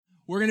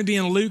We're going to be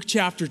in Luke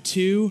chapter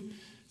 2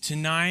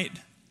 tonight,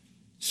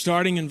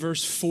 starting in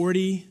verse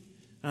 40.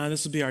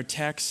 This will be our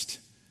text.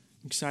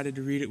 I'm excited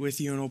to read it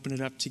with you and open it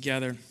up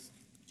together.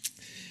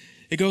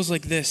 It goes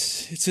like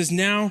this. It says,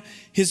 now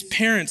his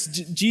parents,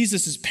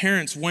 Jesus'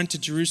 parents, went to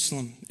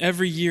Jerusalem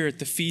every year at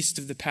the feast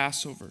of the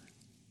Passover.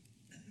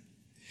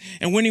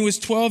 And when he was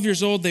 12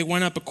 years old, they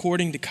went up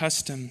according to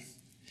custom.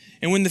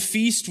 And when the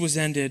feast was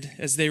ended,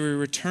 as they were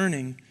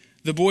returning,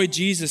 the boy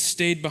Jesus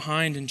stayed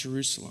behind in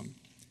Jerusalem.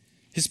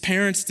 His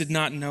parents did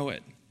not know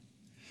it.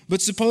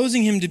 But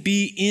supposing him to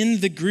be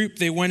in the group,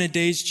 they went a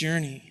day's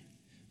journey.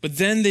 But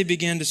then they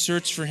began to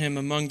search for him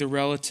among the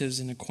relatives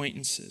and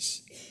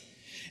acquaintances.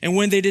 And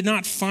when they did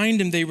not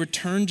find him, they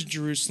returned to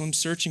Jerusalem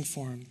searching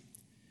for him.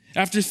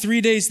 After 3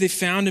 days, they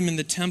found him in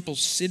the temple,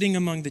 sitting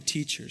among the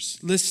teachers,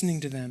 listening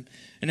to them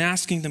and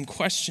asking them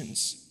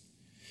questions.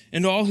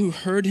 And all who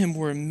heard him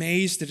were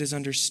amazed at his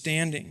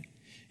understanding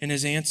and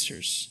his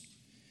answers.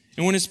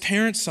 And when his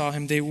parents saw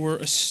him, they were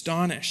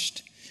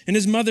astonished. And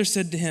his mother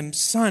said to him,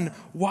 "Son,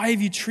 why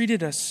have you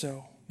treated us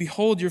so?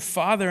 Behold, your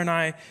father and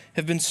I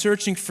have been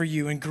searching for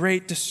you in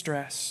great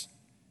distress."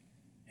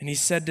 And he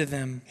said to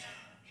them,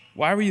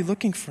 "Why were you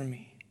looking for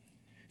me?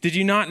 Did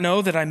you not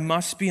know that I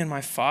must be in my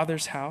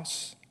Father's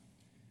house?"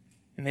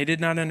 And they did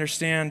not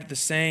understand the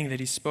saying that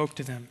he spoke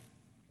to them.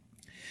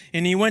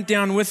 And he went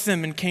down with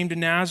them and came to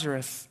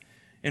Nazareth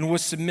and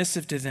was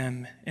submissive to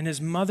them. And his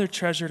mother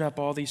treasured up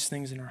all these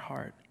things in her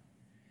heart.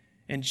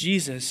 And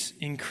Jesus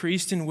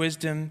increased in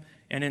wisdom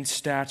and in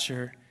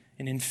stature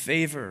and in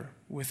favor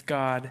with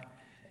God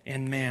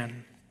and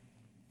man.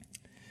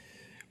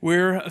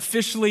 We're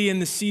officially in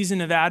the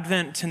season of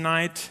Advent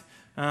tonight.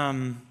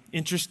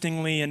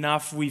 Interestingly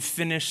enough, we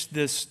finished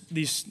the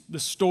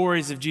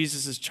stories of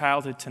Jesus'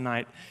 childhood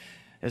tonight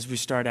as we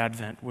start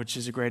Advent, which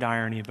is a great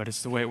irony, but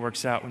it's the way it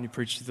works out when you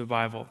preach through the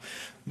Bible.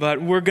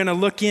 But we're going to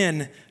look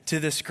in to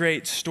this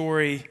great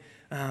story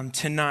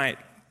tonight.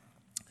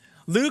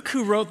 Luke,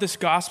 who wrote this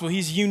gospel,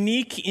 he's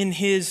unique in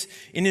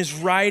his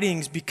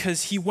writings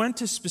because he went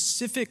to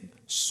specific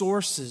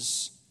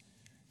sources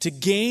to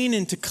gain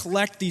and to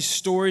collect these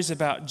stories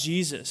about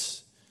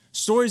Jesus.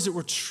 Stories that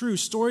were true,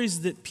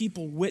 stories that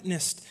people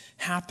witnessed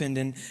happened.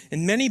 And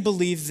many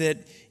believe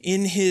that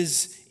in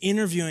his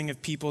interviewing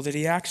of people that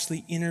he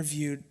actually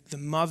interviewed the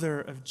mother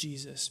of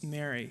Jesus,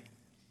 Mary,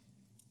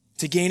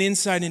 to gain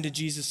insight into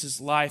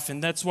Jesus' life.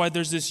 And that's why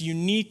there's this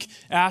unique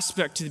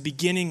aspect to the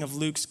beginning of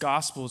Luke's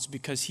gospel. It's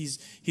because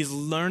he's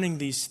learning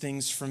these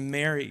things from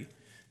Mary,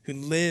 who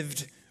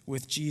lived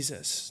with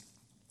Jesus.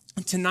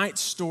 And tonight's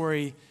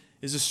story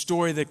is a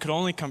story that could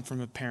only come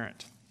from a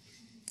parent.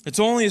 It's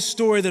only a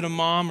story that a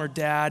mom or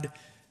dad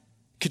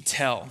could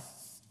tell.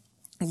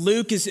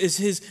 Luke as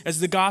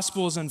the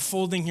gospel is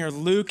unfolding here,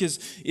 Luke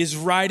is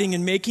writing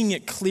and making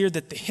it clear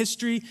that the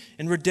history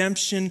and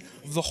redemption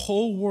of the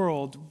whole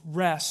world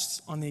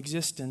rests on the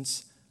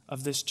existence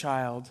of this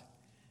child.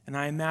 And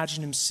I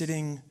imagine him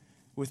sitting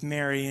with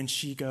Mary and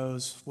she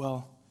goes,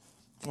 "Well,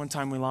 one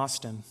time we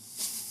lost him."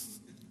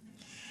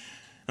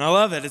 And I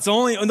love it. It's the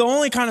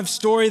only kind of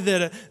story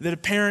that a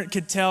parent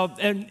could tell.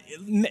 And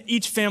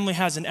each family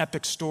has an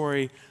epic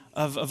story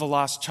of a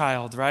lost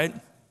child, right?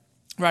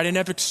 Right, an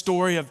epic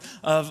story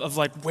of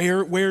like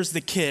where's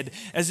the kid?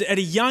 At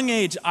a young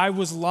age, I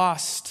was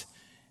lost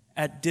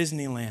at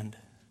Disneyland.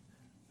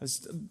 I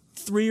was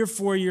 3 or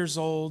 4 years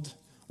old,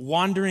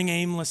 wandering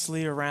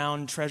aimlessly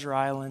around Treasure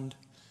Island,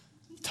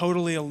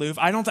 totally aloof.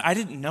 I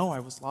didn't know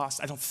I was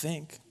lost. I don't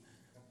think.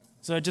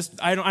 So I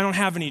don't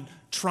have any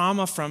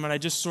trauma from it. I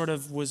just sort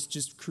of was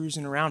just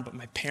cruising around. But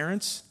my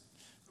parents,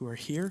 who are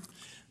here,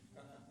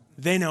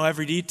 they know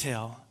every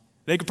detail.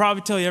 They could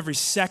probably tell you every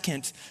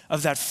second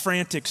of that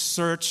frantic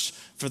search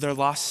for their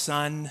lost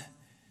son.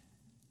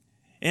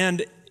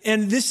 And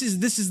this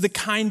is the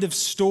kind of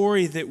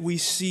story that we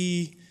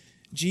see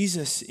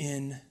Jesus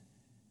in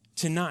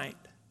tonight.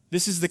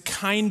 This is the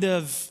kind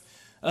of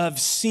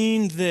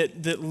scene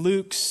that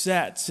Luke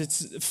sets.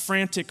 It's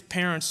frantic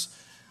parents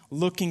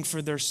looking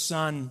for their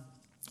son.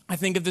 I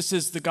think of this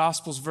as the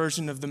gospel's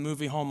version of the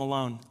movie Home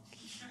Alone,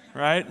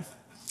 right?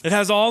 It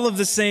has all of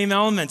the same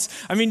elements.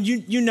 I mean,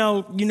 you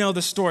know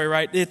the story,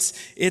 right? It's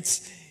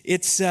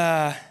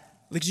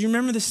like, do you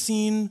remember the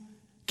scene,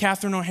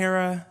 Catherine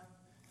O'Hara,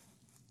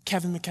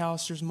 Kevin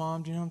McAllister's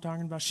mom? Do you know what I'm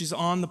talking about? She's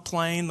on the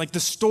plane. Like, the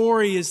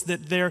story is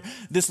that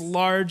this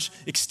large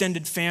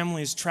extended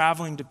family is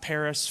traveling to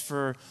Paris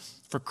for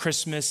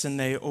Christmas, and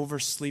they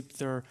oversleep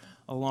their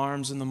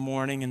alarms in the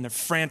morning, and they're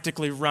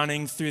frantically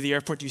running through the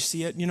airport. Do you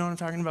see it? You know what I'm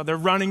talking about? They're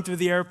running through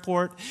the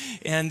airport,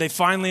 and they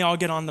finally all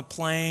get on the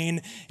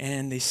plane,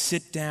 and they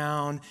sit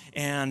down,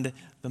 and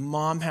the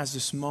mom has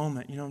this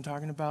moment. You know what I'm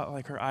talking about?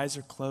 Like, her eyes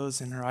are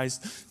closed, and her eyes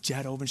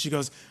jet open. She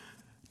goes,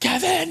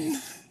 "Kevin!"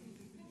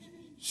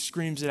 She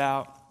screams it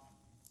out.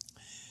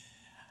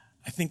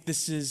 I think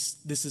this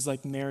is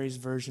like Mary's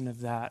version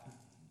of that.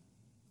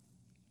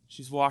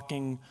 She's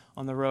walking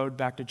on the road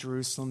back to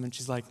Jerusalem, and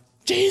she's like,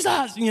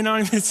 "Jesus!" You know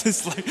what I mean? It's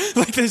just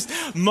like this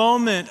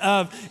moment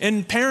of,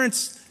 and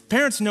parents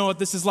Parents know what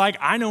this is like.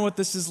 I know what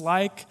this is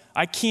like.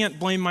 I can't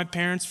blame my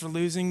parents for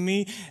losing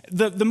me.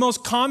 The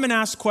most common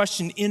asked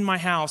question in my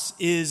house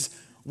is,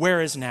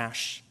 where is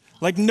Nash?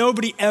 Like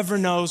nobody ever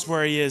knows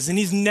where he is, and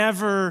he's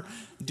never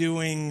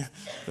doing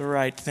the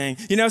right thing.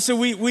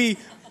 So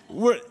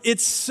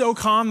it's so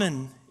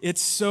common.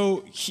 It's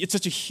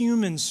such a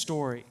human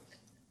story.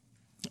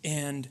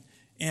 And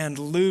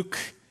Luke,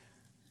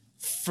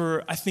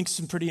 for I think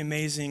some pretty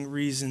amazing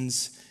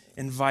reasons,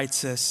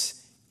 invites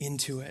us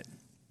into it.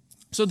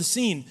 So the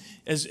scene,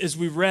 as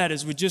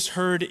we just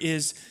heard,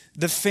 is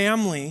the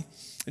family,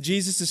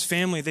 Jesus'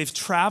 family. They've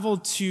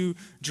traveled to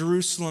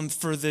Jerusalem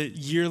for the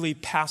yearly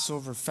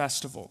Passover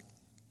festival.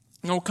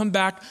 And we'll come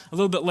back a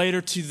little bit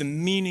later to the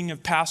meaning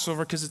of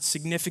Passover because it's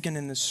significant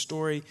in this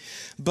story.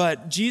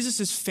 But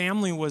Jesus'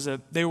 family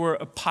they were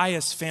a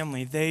pious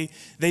family. They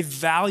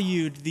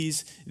valued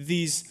these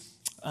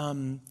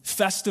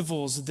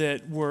festivals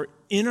that were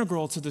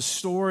integral to the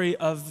story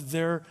of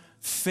their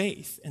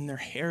faith and their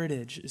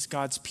heritage as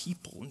God's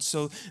people. And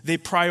so they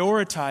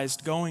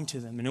prioritized going to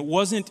them. And it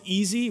wasn't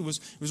easy. It was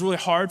really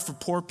hard for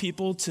poor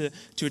people to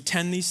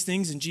attend these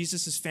things. And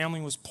Jesus' family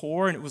was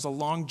poor, and it was a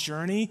long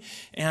journey.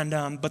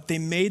 But they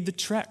made the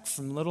trek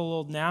from little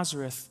old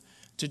Nazareth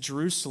to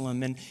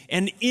Jerusalem.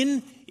 And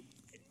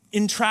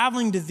in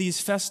traveling to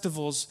these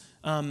festivals,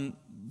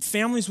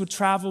 families would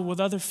travel with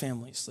other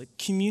families. Like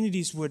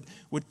communities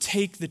would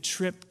take the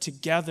trip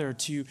together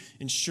to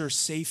ensure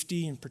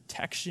safety and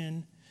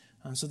protection.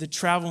 So they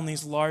travel in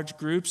these large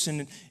groups,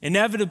 and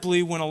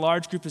inevitably, when a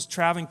large group is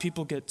traveling,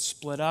 people get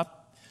split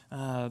up.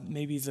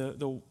 Maybe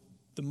the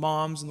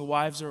moms and the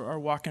wives are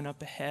walking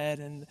up ahead,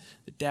 and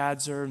the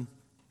dads are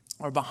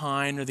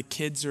behind, or the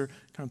kids are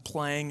kind of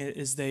playing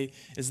as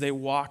they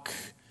walk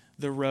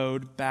the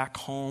road back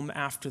home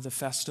after the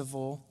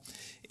festival.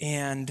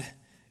 And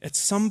at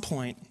some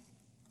point,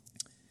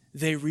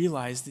 they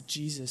realize that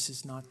Jesus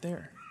is not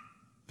there,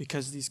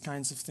 because these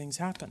kinds of things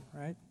happen,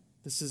 right?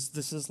 This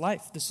is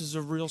life. This is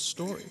a real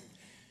story.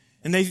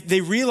 And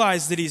they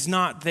realize that he's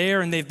not there,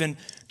 and they've been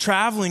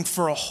traveling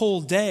for a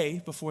whole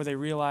day before they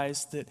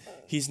realize that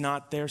he's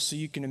not there. So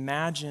you can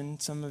imagine,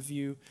 some of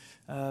you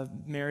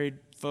married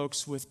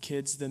folks with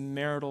kids, the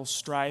marital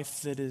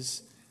strife that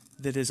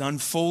is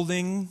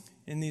unfolding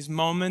in these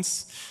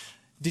moments.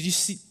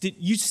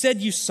 You said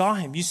you saw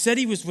him. You said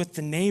he was with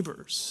the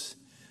neighbors.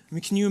 I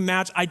mean, can you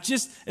imagine?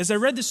 As I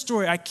read this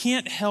story, I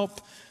can't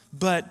help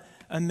but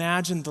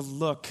imagine the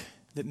look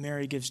that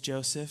Mary gives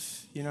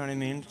Joseph. You know what I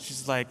mean?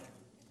 She's like,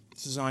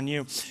 this is on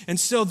you. And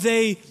so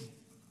they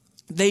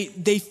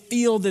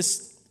feel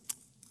this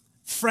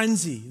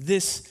frenzy,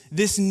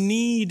 this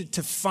need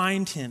to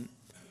find him.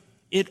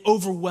 It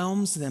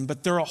overwhelms them,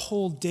 but they're a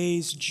whole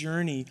day's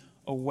journey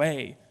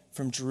away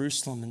from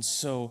Jerusalem. And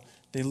so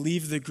they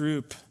leave the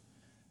group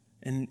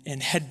and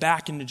head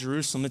back into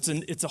Jerusalem.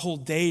 It's a whole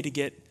day to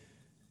get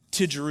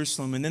to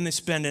Jerusalem, and then they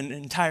spend an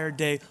entire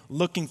day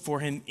looking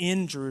for him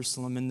in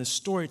Jerusalem. And the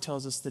story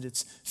tells us that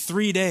it's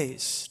 3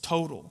 days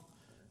total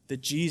that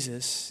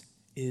Jesus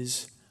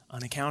is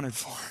unaccounted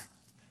for.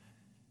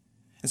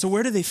 And so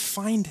where do they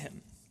find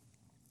him?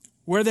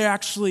 Where are they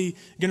actually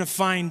going to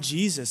find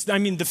Jesus? I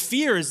mean, the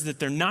fear is that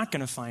they're not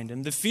going to find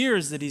him. The fear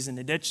is that he's in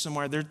a ditch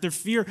somewhere. Their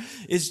fear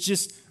is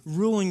just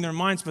ruling their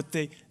minds, but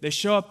they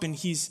show up and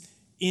he's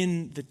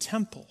in the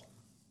temple.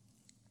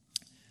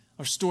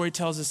 Our story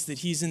tells us that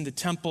he's in the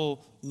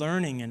temple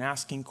learning and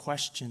asking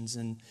questions,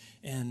 and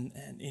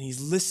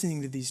he's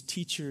listening to these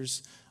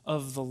teachers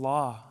of the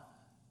law.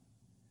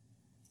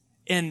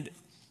 And,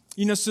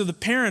 so the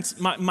parents,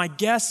 my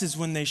guess is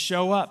when they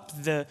show up,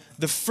 the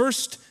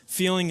first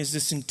feeling is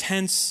this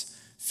intense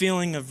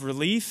feeling of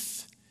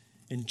relief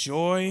and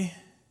joy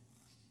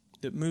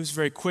that moves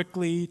very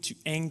quickly to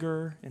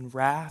anger and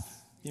wrath.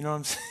 You know what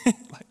I'm saying?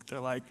 They're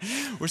like,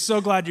 we're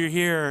so glad you're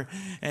here,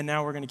 and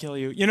now we're going to kill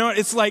you.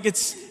 It's like,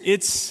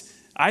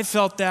 I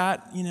felt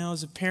that,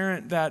 as a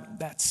parent,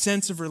 that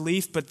sense of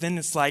relief, but then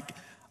it's like,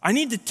 I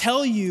need to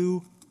tell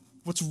you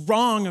what's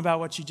wrong about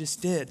what you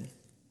just did.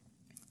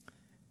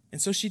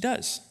 And so she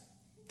does.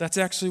 That's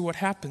actually what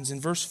happens.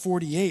 In verse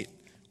 48,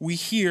 we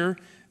hear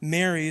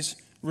Mary's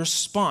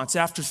response.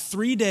 After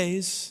 3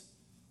 days,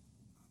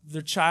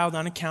 their child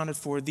unaccounted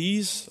for,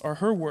 these are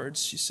her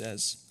words, she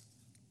says.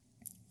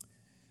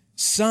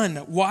 Son,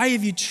 why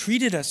have you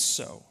treated us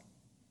so?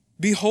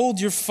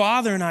 Behold, your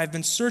father and I have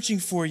been searching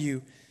for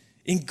you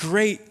in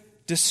great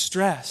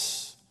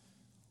distress.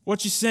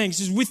 What's she saying?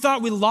 She says, we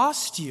thought we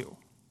lost you.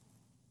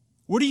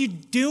 What are you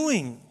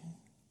doing?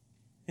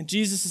 And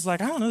Jesus is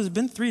like, I don't know, it's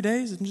been 3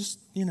 days. I'm just,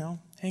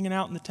 hanging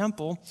out in the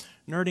temple,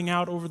 nerding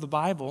out over the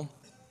Bible.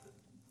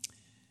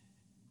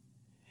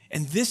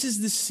 And this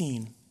is the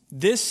scene.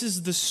 This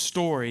is the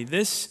story.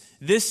 This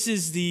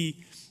is the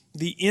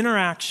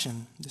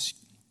interaction, this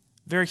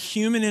very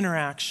human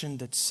interaction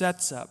that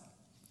sets up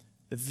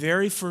the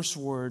very first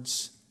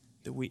words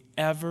that we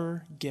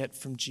ever get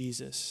from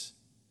Jesus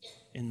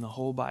in the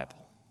whole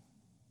Bible.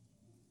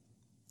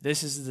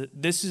 This is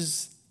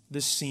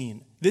the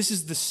scene. This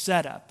is the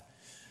setup.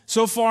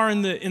 So far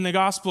in the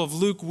Gospel of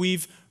Luke,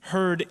 we've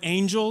heard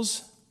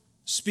angels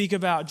speak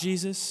about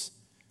Jesus.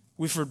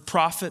 We've heard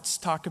prophets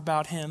talk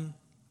about him.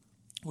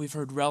 We've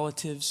heard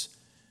relatives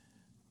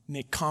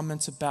make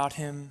comments about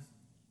him.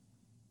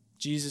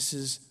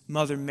 Jesus'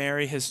 mother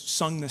Mary has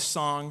sung the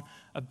song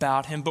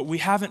about him, but we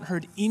haven't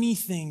heard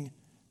anything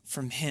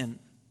from him.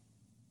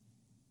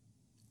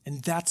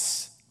 And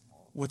that's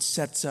what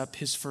sets up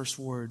his first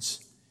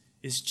words,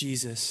 is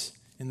Jesus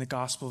in the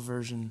gospel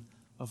version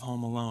of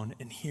Home Alone.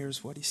 And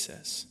here's what he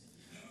says.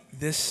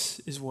 This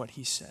is what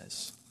he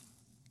says.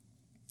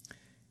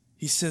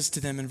 He says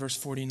to them in verse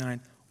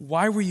 49,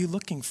 "Why were you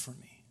looking for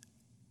me?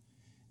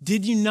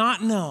 Did you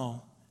not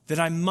know that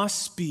I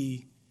must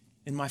be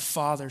in my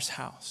Father's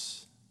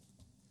house?"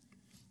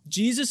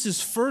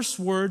 Jesus' first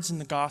words in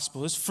the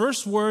gospel, his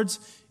first words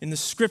in the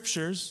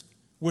scriptures,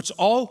 which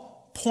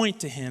all point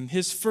to him,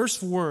 his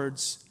first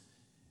words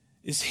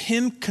is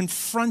him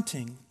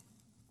confronting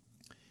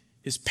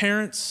his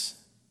parents,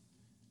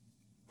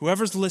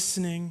 whoever's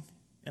listening,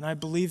 and I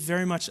believe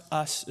very much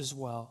us as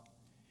well.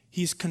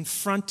 He's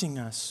confronting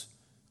us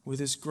with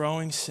his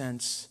growing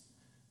sense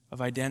of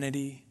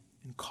identity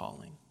and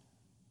calling.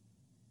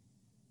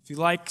 If you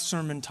like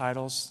sermon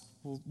titles,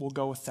 we'll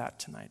go with that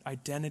tonight.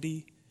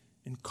 Identity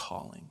and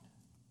calling.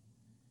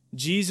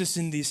 Jesus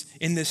in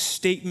this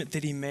statement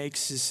that he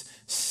makes is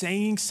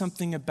saying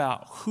something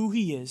about who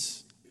he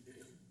is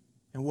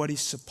and what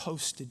he's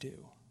supposed to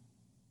do.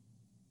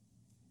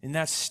 And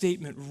that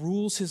statement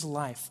rules his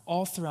life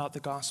all throughout the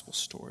gospel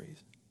stories.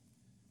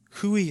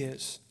 Who he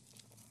is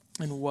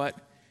and what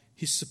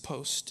he's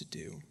supposed to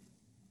do.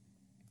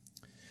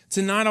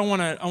 Tonight I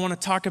want to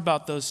talk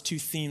about those two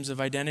themes of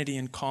identity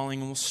and calling,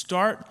 and we'll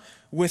start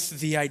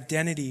with the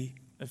identity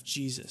of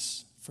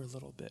Jesus for a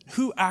little bit.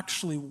 Who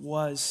actually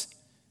was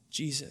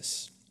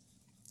Jesus?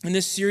 In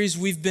this series,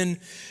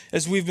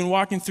 as we've been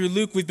walking through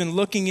Luke, we've been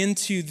looking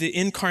into the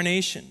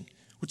incarnation,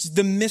 which is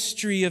the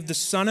mystery of the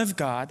Son of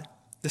God,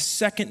 the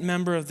second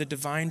member of the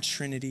divine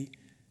Trinity,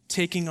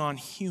 taking on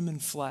human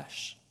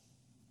flesh.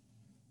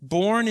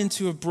 Born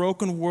into a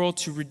broken world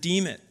to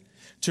redeem it,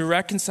 to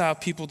reconcile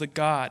people to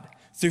God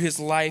through his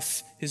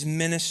life, his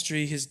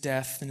ministry, his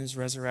death, and his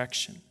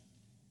resurrection.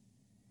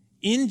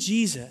 In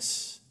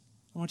Jesus,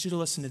 I want you to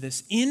listen to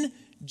this. In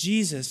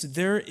Jesus,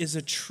 there is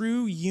a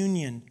true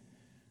union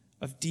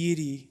of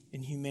deity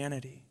and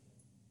humanity.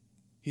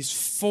 He's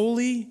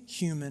fully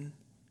human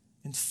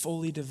and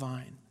fully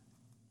divine.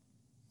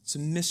 It's a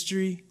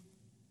mystery,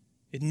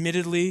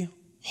 admittedly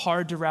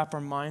hard to wrap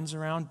our minds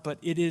around, but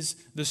it is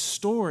the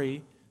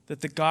story that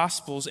the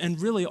Gospels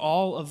and really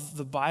all of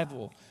the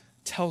Bible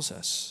tells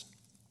us.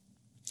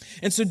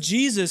 And so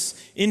Jesus,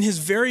 in his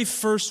very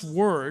first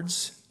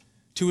words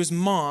to his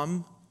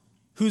mom,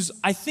 who's,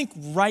 I think,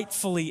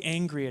 rightfully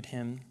angry at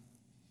him,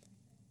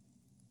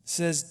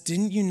 says,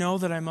 "Didn't you know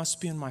that I must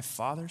be in my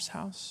Father's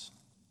house?"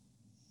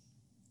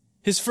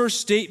 His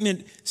first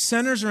statement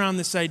centers around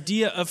this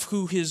idea of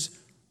who his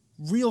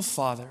real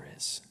Father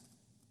is.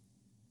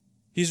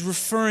 He's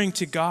referring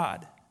to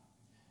God.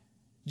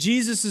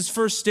 Jesus'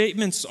 first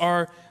statements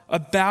are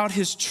about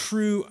his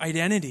true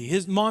identity.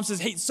 His mom says,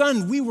 "Hey,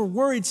 son, we were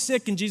worried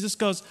sick." And Jesus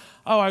goes,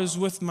 "Oh, I was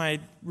with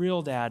my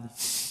real dad."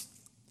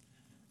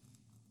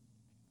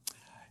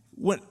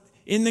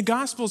 In the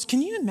Gospels,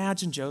 can you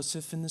imagine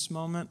Joseph in this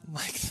moment?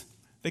 Like,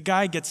 the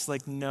guy gets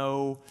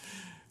no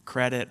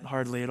credit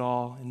hardly at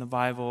all in the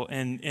Bible.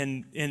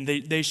 And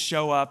they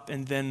show up,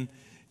 and then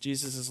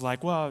Jesus is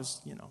like, "Well, I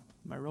was,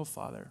 my real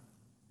father."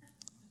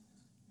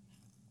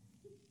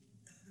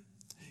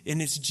 And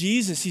it's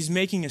Jesus, he's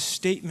making a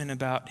statement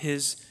about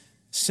his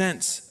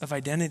sense of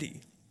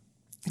identity.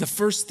 The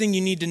first thing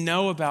you need to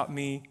know about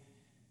me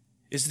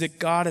is that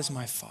God is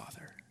my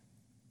Father,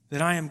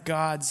 that I am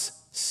God's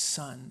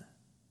son.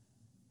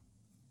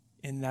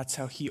 And that's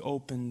how he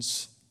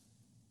opens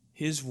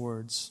his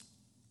words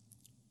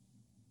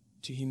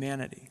to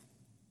humanity,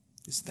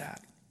 is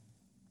that.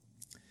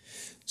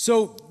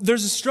 So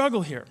there's a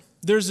struggle here.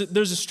 There's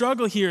a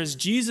struggle here as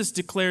Jesus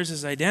declares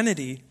his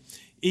identity.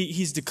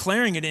 He's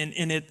declaring it,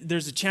 and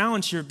there's a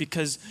challenge here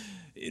because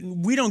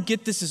we don't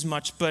get this as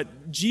much,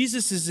 but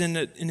Jesus is in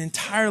an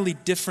entirely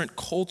different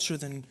culture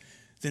than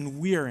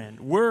we're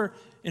in. We're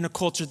in a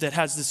culture that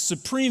has this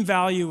supreme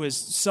value as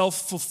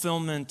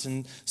self-fulfillment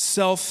and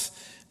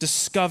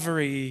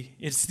self-discovery.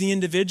 It's the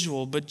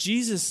individual, but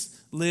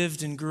Jesus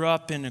lived and grew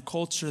up in a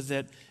culture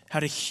that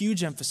had a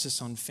huge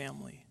emphasis on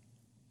family,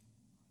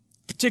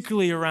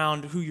 particularly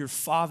around who your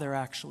father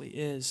actually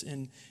is.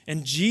 And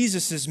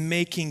Jesus is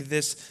making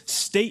this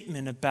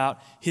statement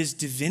about his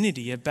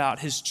divinity,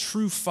 about his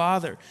true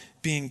father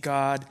being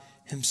God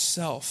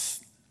himself.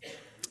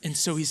 And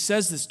so he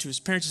says this to his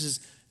parents. He says,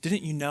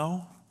 "Didn't you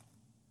know?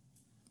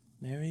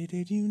 Mary,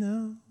 did you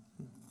know?"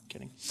 I'm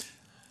kidding.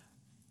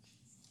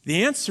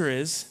 The answer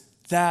is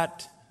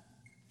that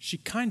she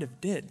kind of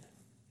did.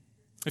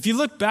 If you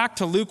look back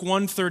to Luke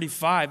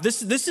 1:35,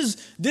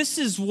 this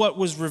is what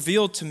was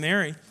revealed to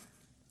Mary.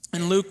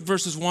 In Luke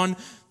verses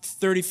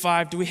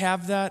 1:35, do we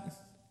have that?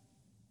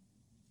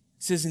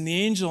 It says, "And the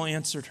angel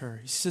answered her."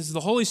 He says,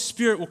 "The Holy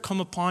Spirit will come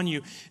upon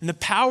you, and the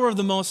power of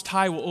the Most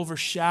High will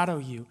overshadow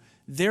you.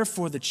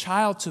 Therefore, the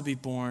child to be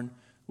born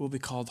will be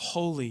called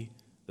Holy,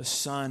 the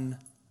Son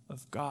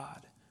of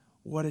God.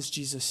 What is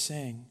Jesus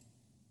saying?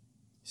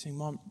 He's saying,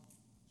 Mom,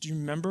 do you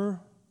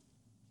remember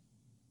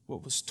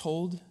what was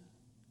told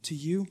to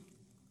you?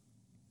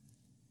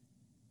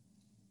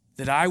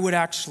 That I would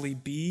actually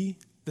be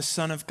the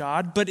Son of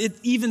God? But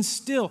even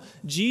still,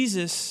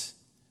 Jesus,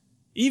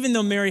 even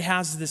though Mary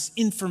has this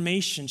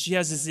information, she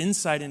has this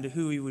insight into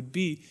who he would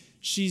be,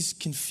 she's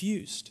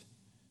confused.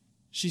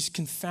 She's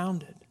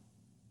confounded.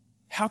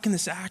 How can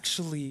this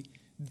actually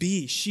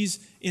be? She's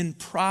in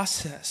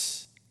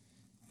process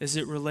as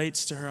it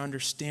relates to her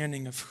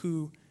understanding of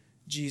who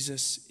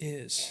Jesus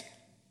is.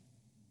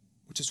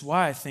 Which is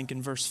why I think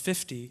in verse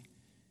 50,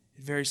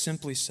 it very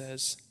simply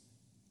says,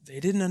 they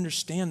didn't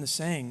understand the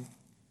saying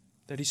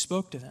that he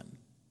spoke to them.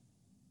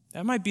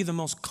 That might be the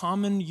most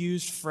common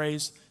used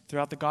phrase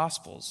throughout the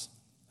Gospels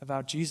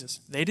about Jesus.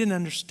 They didn't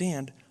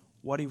understand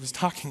what he was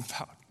talking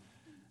about.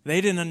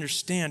 They didn't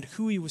understand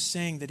who he was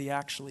saying that he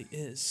actually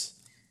is.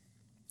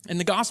 And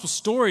the gospel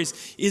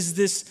stories is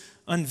this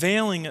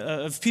unveiling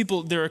of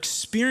people, they're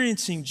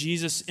experiencing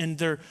Jesus and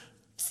they're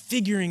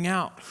figuring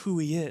out who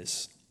he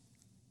is.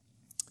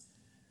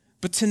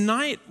 But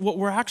tonight, what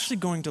we're actually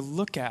going to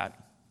look at,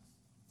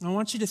 and I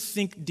want you to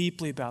think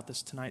deeply about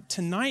this tonight.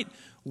 Tonight,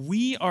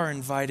 we are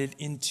invited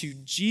into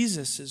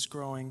Jesus'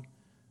 growing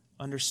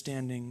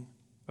understanding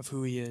of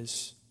who he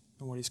is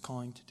and what he's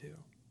calling to do,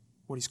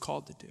 what he's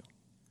called to do.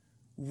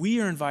 We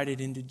are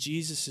invited into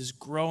Jesus'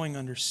 growing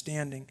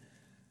understanding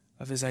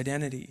of his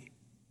identity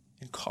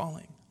and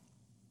calling.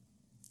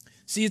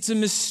 See, it's a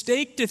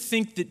mistake to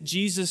think that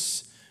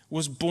Jesus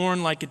was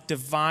born like a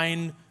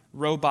divine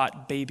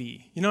robot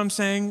baby. You know what I'm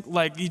saying?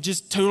 Like he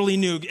just totally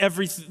knew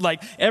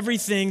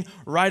everything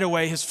right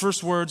away. His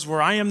first words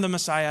were, I am the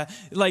Messiah.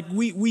 Like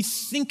we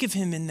think of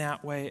him in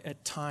that way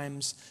at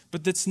times,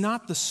 but that's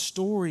not the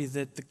story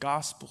that the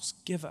Gospels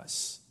give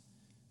us.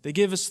 They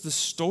give us the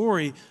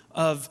story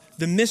of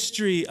the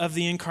mystery of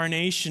the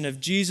incarnation of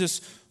Jesus,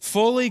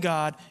 fully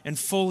God and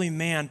fully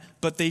man,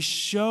 but they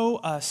show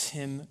us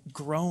him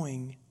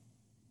growing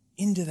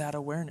into that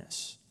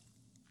awareness.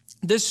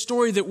 This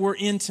story that we're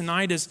in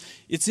tonight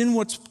it's in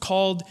what's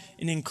called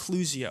an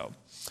inclusio.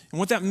 And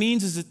what that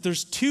means is that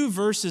there's two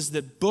verses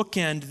that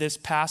bookend this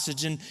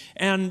passage,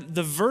 and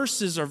the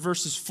verses are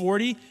verses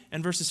 40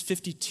 and verses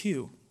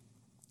 52.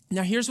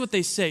 Now, here's what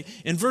they say.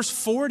 In verse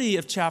 40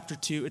 of chapter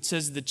 2, it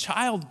says, the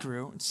child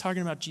grew, it's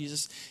talking about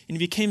Jesus, and he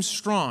became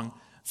strong,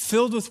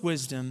 filled with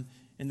wisdom,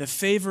 and the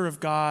favor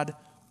of God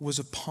was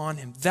upon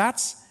him.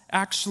 That's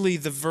actually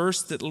the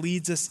verse that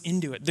leads us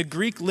into it. The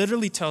Greek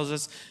literally tells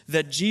us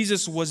that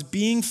Jesus was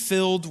being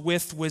filled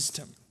with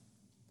wisdom.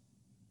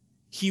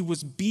 He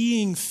was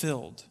being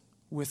filled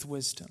with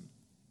wisdom.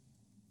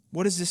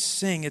 What is this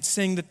saying? It's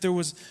saying that there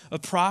was a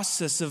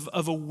process of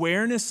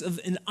awareness, of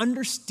an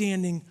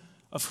understanding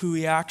of who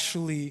he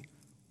actually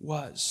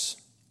was.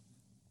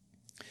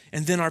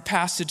 And then our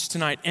passage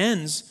tonight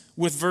ends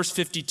with verse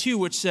 52,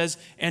 which says,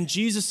 and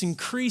Jesus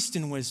increased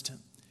in wisdom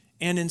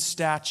and in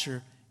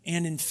stature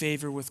and in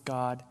favor with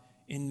God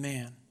and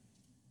man.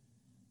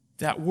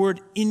 That word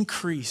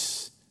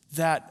increase,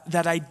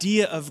 that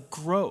idea of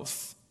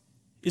growth,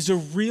 is a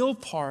real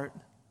part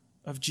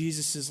of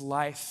Jesus'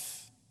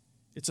 life.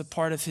 It's a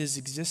part of his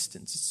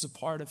existence. It's a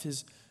part of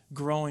his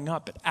growing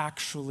up. It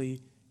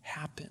actually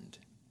happened.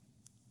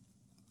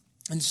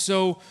 And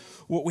so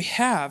what we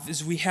have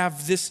is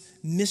this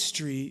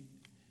mystery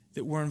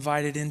that we're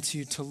invited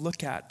into to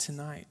look at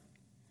tonight.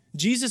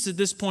 Jesus at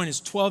this point is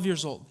 12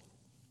 years old.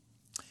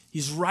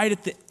 He's right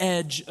at the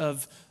edge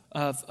of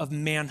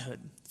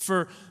manhood.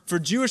 For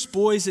Jewish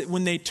boys,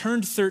 when they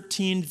turned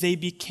 13, they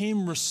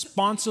became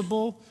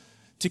responsible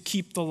to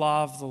keep the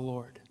law of the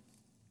Lord.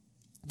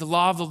 The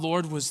law of the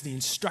Lord was the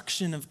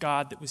instruction of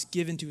God that was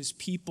given to his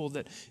people,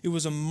 that it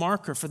was a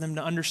marker for them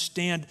to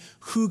understand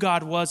who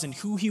God was and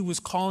who he was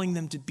calling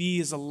them to be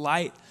as a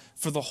light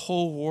for the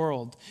whole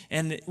world.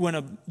 And when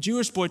a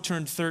Jewish boy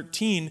turned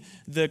 13,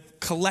 the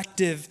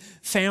collective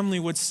family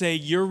would say,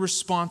 you're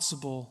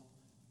responsible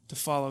to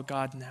follow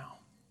God now.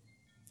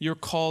 You're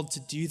called to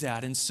do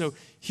that. And so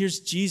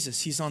here's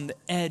Jesus. He's on the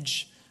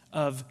edge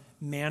of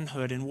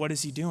manhood. And what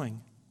is he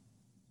doing?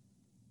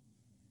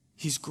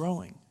 He's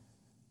growing.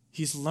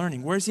 He's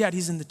learning. Where's he at?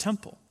 He's in the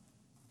temple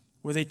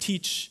where they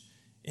teach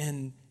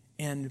and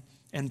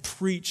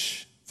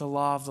preach the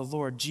law of the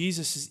Lord.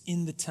 Jesus is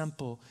in the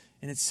temple,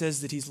 and it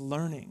says that he's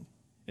learning.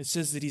 It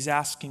says that he's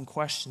asking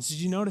questions. Did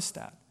you notice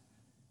that?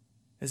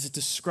 As it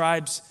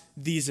describes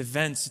these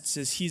events, it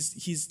says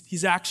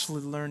he's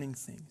actually learning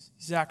things.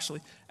 He's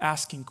actually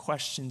asking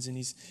questions, and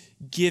he's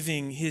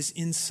giving his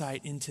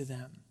insight into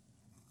them.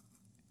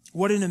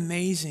 What an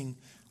amazing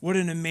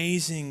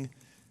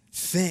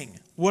thing.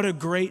 What a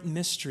great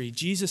mystery.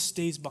 Jesus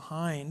stays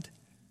behind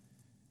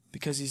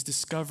because he's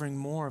discovering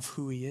more of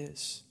who he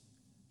is.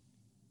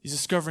 He's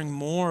discovering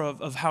more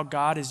of how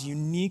God has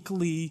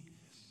uniquely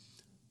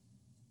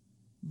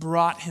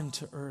brought him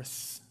to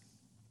earth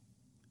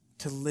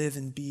to live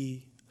and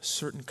be a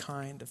certain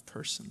kind of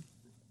person.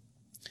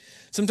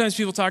 Sometimes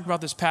people talk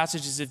about this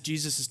passage as if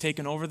Jesus has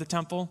taken over the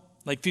temple.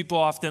 Like people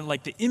often,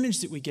 like the image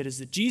that we get is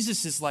that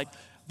Jesus is like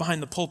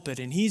behind the pulpit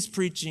and he's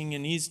preaching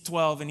and he's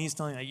 12 and he's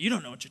telling you, you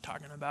don't know what you're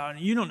talking about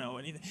and you don't know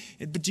anything.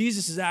 But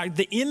Jesus is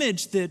the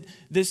image that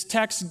this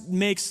text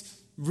makes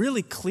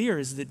really clear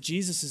is that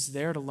Jesus is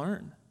there to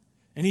learn.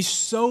 And he's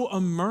so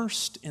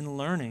immersed in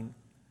learning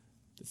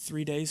that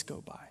 3 days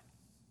go by.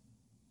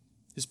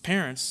 His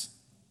parents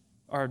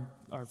are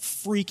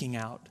freaking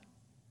out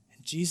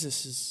and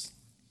Jesus is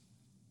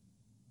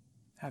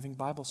having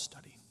Bible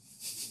study.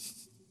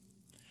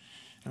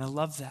 And I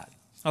love that.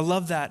 I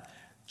love that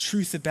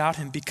truth about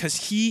him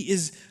because he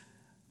is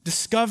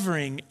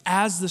discovering,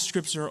 as the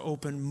scriptures are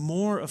open,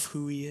 more of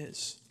who he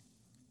is.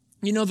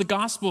 You know, the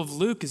Gospel of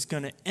Luke is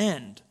going to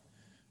end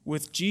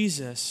with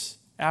Jesus,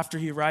 after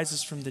he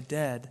rises from the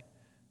dead,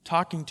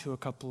 talking to a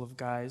couple of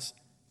guys,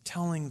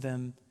 telling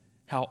them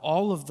how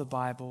all of the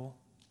Bible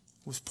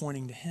was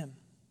pointing to him.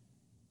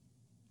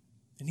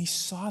 And he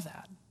saw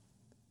that.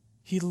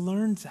 He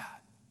learned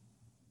that.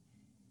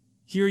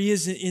 Here he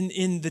is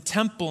in the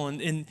temple,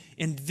 and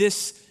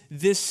this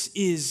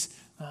is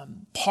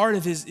part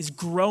of his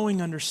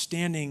growing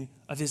understanding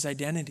of his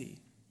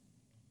identity.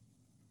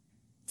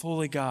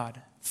 Fully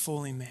God,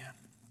 fully man.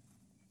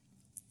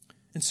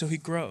 And so he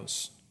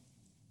grows.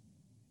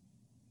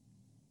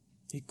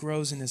 He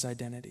grows in his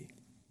identity.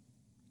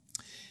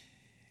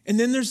 And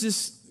then there's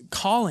this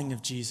calling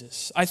of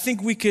Jesus. I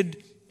think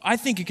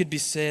it could be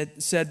said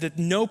that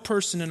no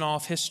person in all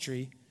of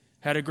history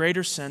had a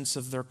greater sense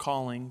of their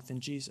calling than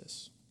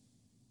Jesus.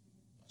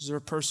 Was there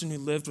a person who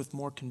lived with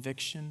more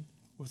conviction,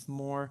 with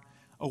more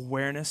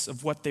awareness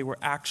of what they were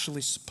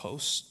actually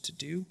supposed to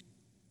do?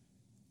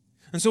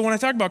 And so when I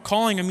talk about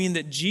calling, I mean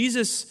that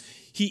Jesus,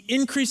 he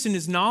increased in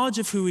his knowledge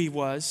of who he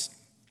was,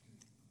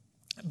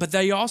 but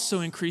that he also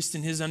increased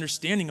in his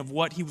understanding of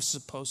what he was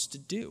supposed to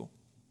do,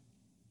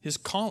 his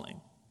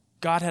calling.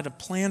 God had a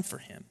plan for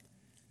him.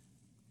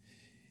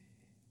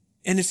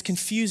 And it's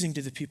confusing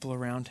to the people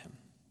around him.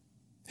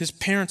 His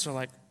parents are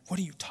like, what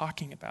are you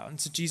talking about? And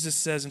so Jesus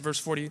says in verse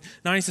 49,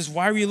 he says,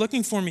 why were you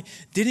looking for me?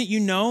 Didn't you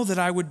know that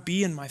I would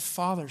be in my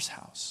Father's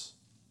house?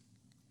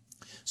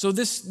 So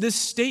this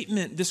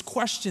statement, this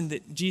question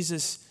that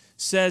Jesus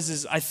says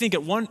is, I think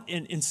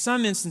in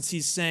some instance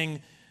he's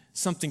saying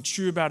something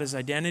true about his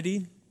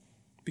identity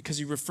because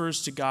he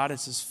refers to God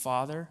as his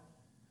Father,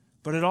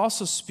 but it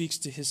also speaks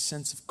to his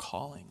sense of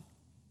calling,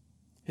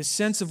 his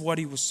sense of what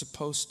he was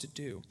supposed to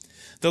do.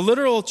 The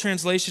literal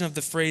translation of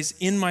the phrase,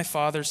 in my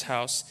Father's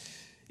house,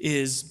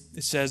 we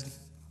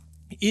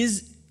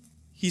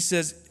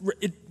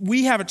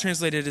have it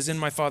translated as in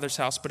my Father's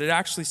house, but it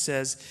actually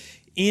says,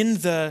 in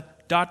the ...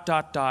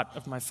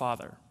 of my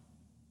Father.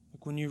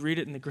 Like when you read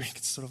it in the Greek,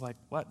 it's sort of like,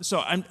 what?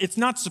 So it's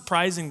not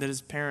surprising that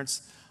his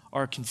parents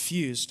are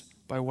confused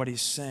by what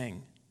he's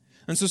saying.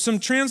 And so some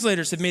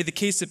translators have made the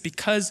case that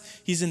because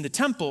he's in the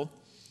temple,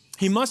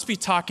 he must be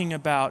talking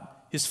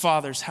about his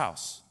Father's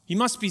house. He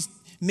must be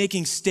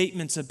making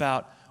statements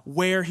about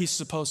where he's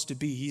supposed to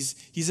be.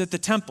 He's at the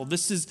temple.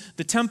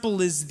 The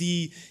temple is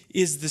the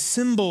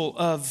symbol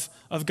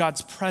of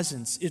God's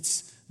presence.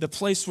 It's the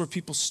place where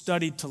people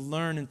studied to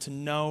learn and to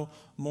know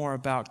more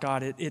about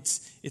God.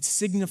 It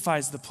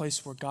signifies the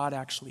place where God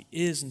actually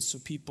is. And so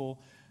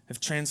people have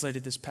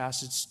translated this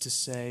passage to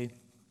say,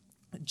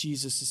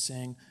 Jesus is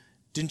saying,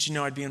 didn't you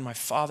know I'd be in my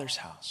Father's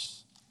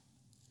house?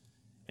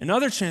 In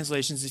other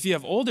translations, if you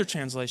have older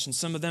translations,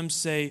 some of them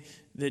say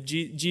that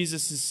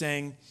Jesus is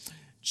saying,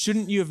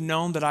 shouldn't you have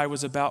known that I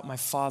was about my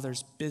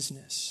Father's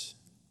business?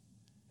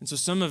 And so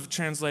some have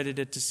translated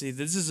it to say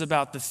this is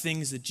about the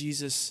things that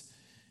Jesus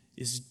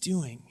is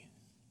doing.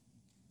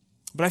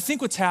 But I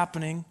think what's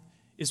happening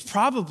is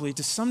probably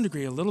to some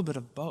degree a little bit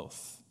of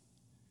both.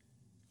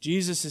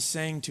 Jesus is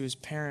saying to his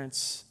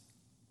parents,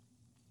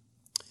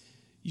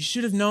 you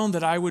should have known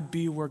that I would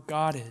be where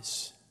God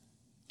is,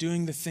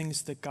 doing the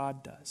things that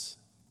God does.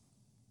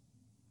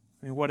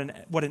 I mean, what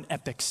an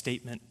epic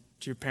statement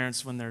to your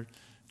parents when they're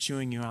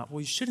chewing you out.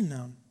 Well, you should have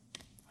known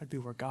I'd be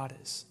where God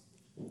is,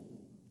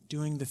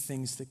 doing the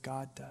things that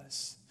God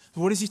does.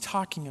 What is he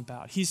talking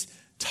about? He's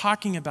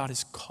talking about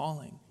his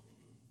calling.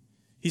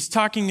 He's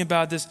talking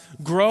about this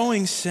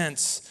growing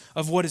sense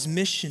of what his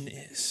mission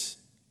is.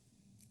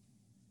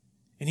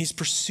 And he's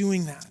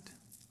pursuing that.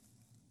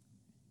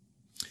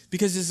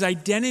 Because his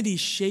identity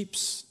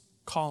shapes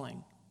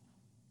calling.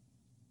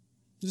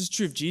 This is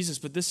true of Jesus,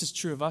 but this is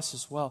true of us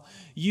as well.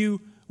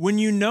 When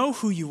you know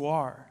who you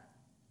are,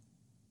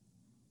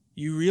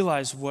 you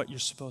realize what you're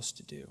supposed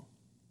to do.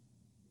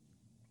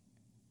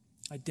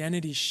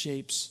 Identity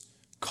shapes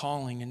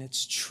calling, and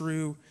it's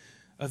true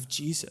of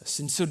Jesus.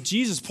 And so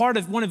Jesus,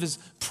 one of the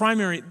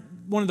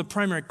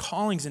primary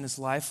callings in his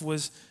life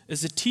was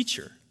as a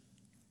teacher.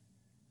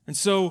 And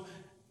so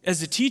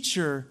as a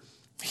teacher,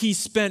 he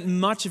spent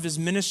much of his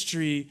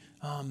ministry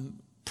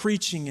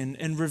preaching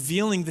and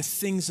revealing the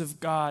things of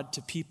God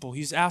to people.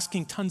 He's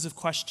asking tons of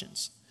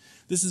questions.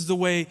 This is the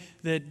way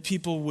that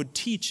people would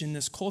teach in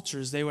this culture,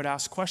 is they would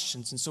ask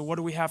questions. And so what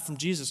do we have from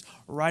Jesus?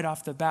 Right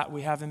off the bat,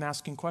 we have him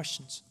asking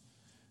questions.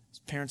 His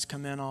parents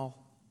come in all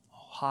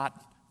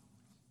hot,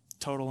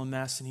 total a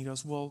mess. And he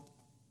goes, well,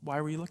 why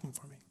were you looking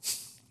for me?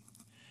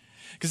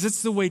 Because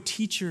it's the way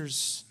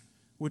teachers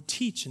would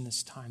teach in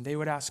this time. They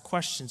would ask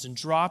questions and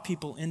draw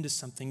people into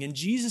something. And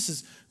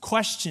Jesus'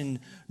 question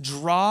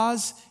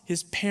draws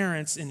his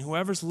parents and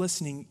whoever's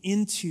listening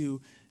into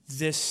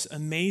this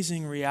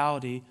amazing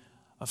reality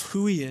of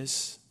who he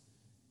is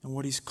and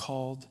what he's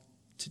called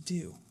to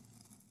do.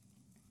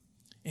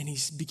 And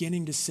he's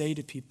beginning to say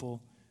to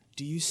people,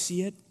 do you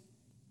see it?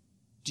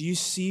 Do you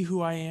see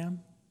who I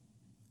am?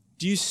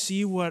 Do you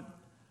see what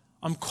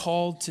I'm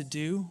called to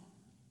do?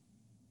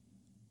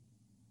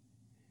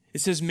 It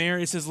says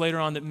later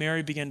on that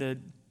Mary began to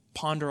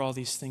ponder all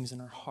these things in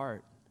her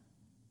heart.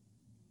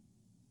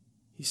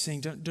 He's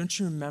saying, don't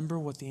you remember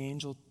what the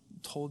angel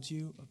told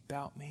you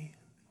about me?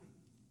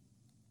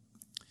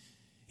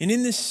 And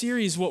in this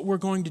series, what we're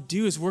going to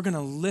do is we're going to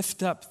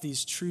lift up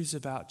these truths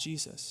about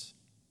Jesus.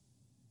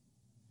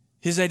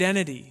 His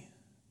identity,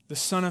 the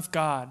Son of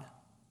God,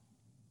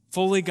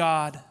 fully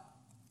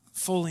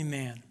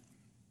man.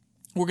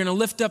 We're going to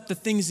lift up the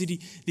things that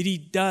he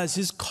does,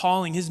 his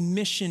calling, his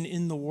mission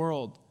in the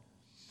world.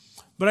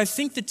 But I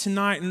think that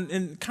tonight,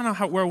 and kind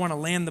of where I want to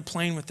land the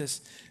plane with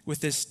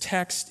this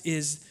text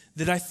is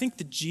that I think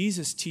that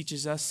Jesus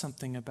teaches us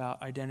something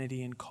about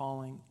identity and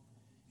calling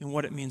and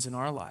what it means in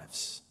our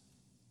lives.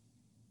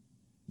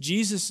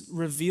 Jesus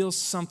reveals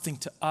something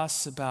to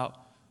us about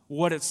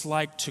what it's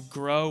like to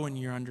grow in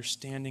your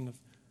understanding of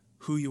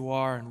who you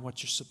are and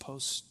what you're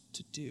supposed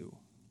to do.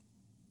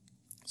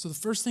 So the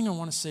first thing I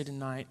want to say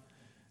tonight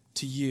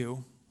to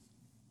you,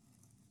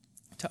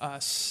 to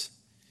us,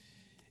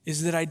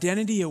 is that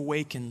identity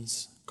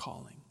awakens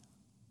calling.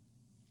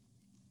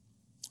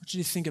 I want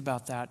you to think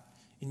about that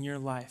in your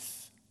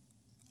life.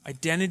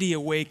 Identity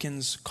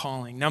awakens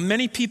calling. Now,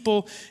 many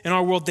people in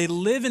our world, they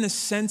live in a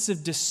sense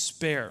of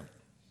despair.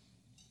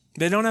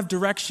 They don't have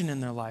direction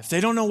in their life. They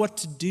don't know what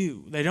to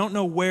do. They don't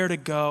know where to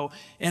go.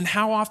 And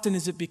how often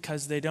is it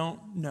because they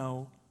don't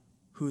know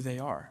who they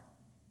are?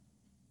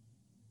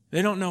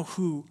 They don't know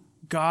who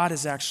God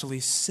has actually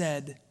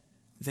said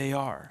they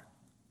are.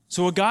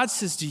 So what God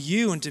says to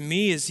you and to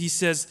me is he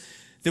says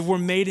that we're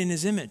made in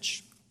his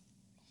image.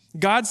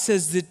 God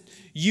says that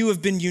you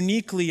have been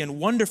uniquely and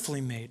wonderfully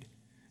made.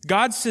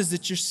 God says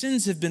that your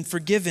sins have been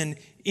forgiven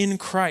in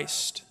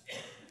Christ.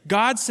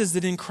 God says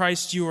that in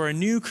Christ you are a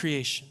new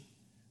creation.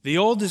 The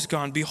old is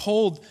gone.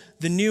 Behold,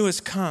 the new has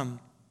come.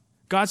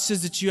 God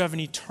says that you have an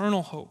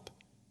eternal hope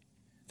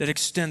that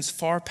extends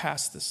far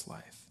past this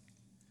life.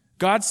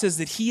 God says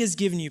that he has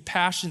given you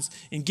passions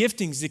and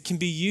giftings that can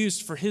be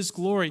used for his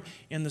glory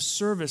and the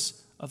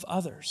service of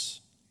others.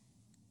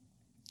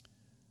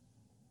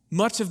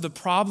 Much of the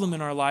problem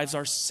in our lives,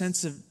 our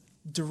sense of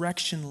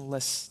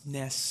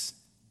directionlessness,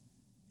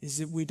 is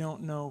that we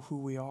don't know who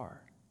we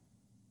are.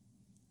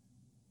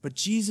 But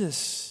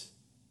Jesus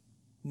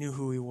knew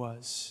who he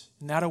was,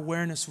 and that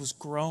awareness was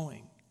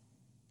growing,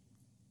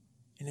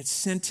 and it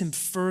sent him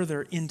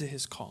further into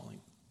his calling.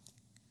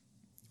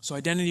 So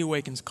identity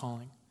awakens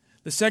calling.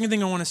 The second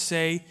thing I want to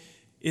say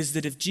is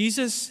that if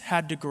Jesus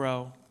had to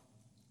grow,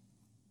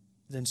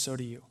 then so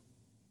do you.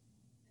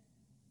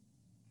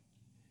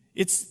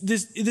 This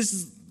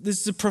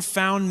is a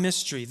profound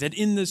mystery that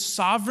in the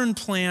sovereign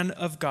plan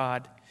of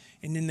God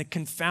and in the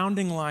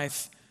confounding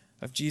life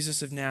of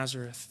Jesus of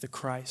Nazareth, the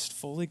Christ,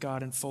 fully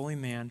God and fully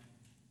man,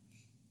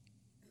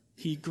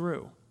 he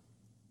grew.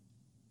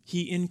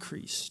 He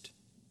increased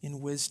in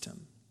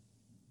wisdom.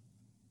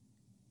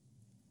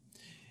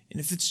 And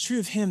if it's true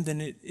of him, then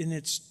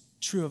it's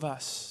true of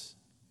us.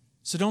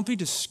 So don't be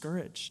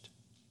discouraged.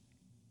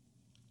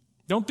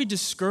 Don't be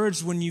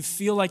discouraged when you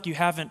feel like you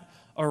haven't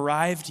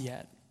arrived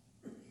yet.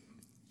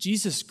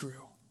 Jesus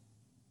grew.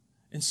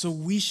 And so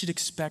we should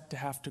expect to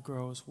have to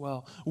grow as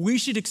well. We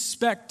should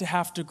expect to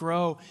have to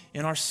grow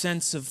in our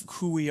sense of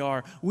who we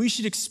are. We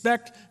should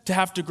expect to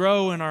have to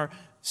grow in our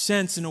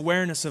sense and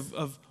awareness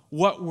of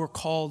what we're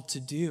called to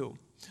do.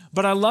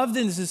 But I love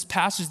in this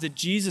passage that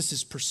Jesus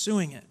is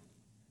pursuing it.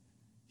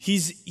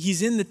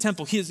 He's in the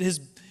temple. He's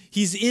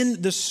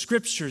in the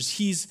scriptures.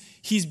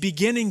 He's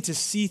beginning to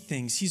see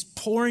things. He's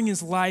pouring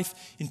his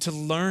life into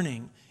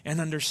learning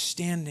and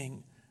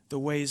understanding the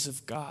ways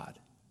of God.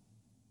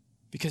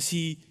 Because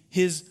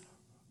his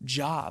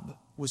job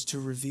was to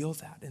reveal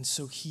that. And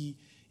so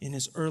in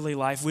his early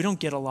life, we don't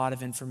get a lot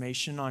of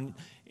information on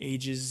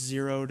ages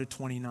 0 to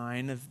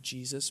 29 of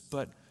Jesus,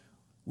 but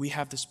we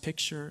have this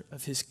picture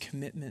of his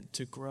commitment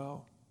to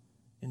grow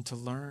and to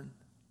learn,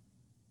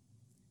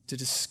 to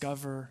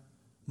discover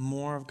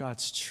more of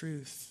God's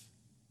truth.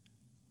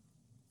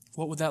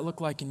 What would that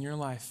look like in your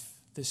life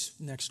this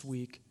next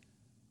week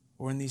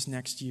or in these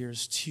next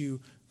years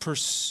to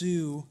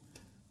pursue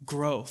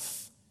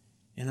growth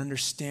and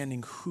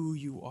understanding who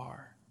you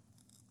are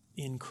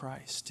in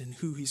Christ and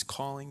who he's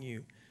calling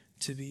you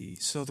to be?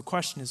 So the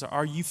question is,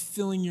 are you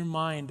filling your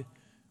mind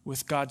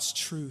with God's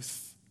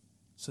truth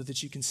so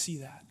that you can see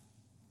that?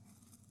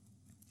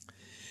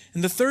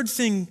 And the third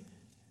thing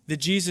that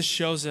Jesus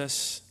shows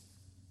us,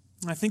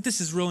 and I think this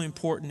is really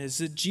important, is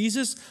that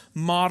Jesus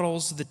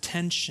models the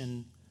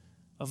tension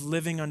of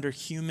living under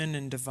human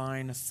and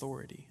divine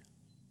authority.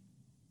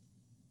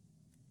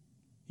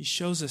 He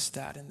shows us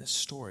that in this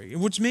story,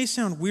 which may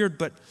sound weird,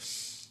 but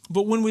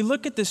when we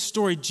look at this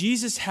story,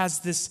 Jesus has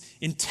this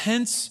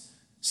intense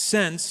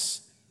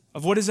sense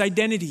of what his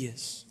identity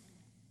is.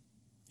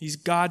 He's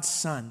God's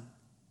son,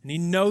 and he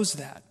knows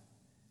that.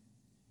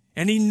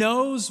 And he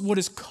knows what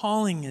his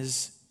calling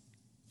is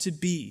to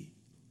be.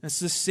 That's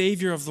the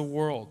Savior of the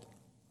world.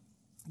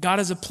 God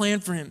has a plan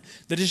for him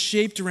that is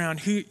shaped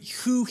around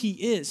who he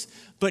is.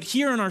 But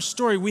here in our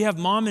story, we have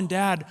mom and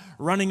dad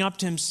running up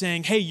to him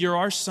saying, hey, you're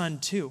our son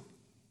too.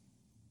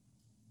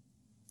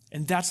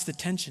 And that's the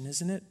tension,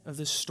 isn't it, of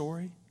this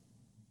story?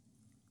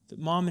 That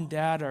mom and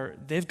dad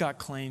they've got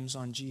claims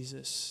on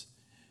Jesus.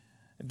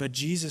 But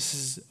Jesus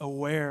is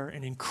aware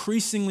and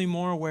increasingly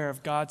more aware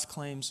of God's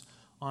claims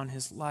on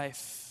his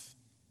life.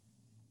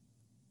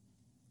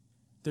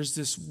 There's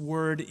this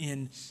word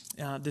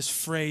this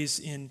phrase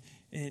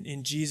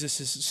in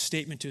Jesus'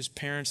 statement to his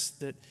parents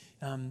that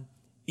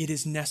it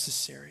is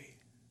necessary.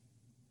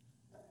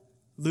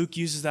 Luke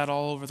uses that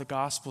all over the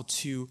gospel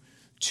to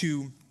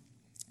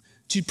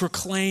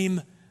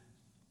proclaim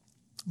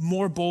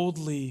more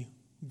boldly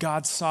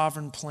God's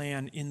sovereign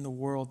plan in the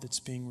world that's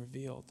being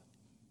revealed.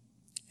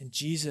 And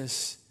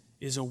Jesus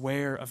is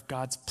aware of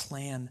God's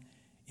plan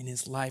in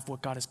his life,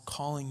 what God is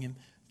calling him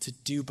to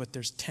do, but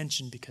there's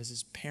tension because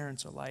his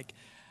parents are like,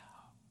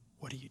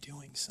 what are you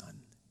doing,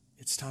 son?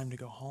 It's time to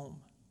go home.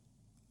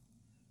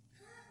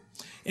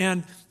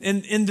 And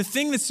the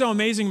thing that's so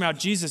amazing about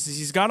Jesus is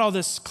he's got all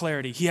this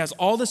clarity. He has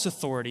all this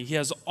authority. He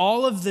has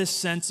all of this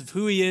sense of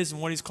who he is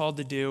and what he's called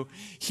to do.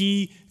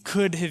 He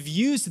could have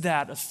used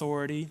that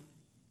authority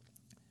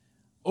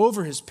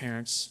over his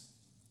parents,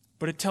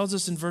 but it tells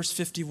us in verse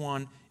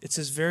 51, it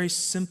says very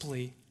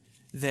simply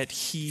that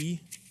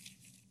he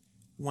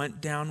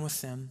went down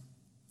with them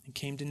and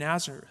came to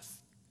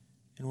Nazareth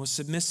and was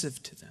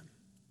submissive to them.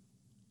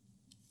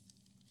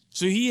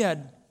 So he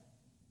had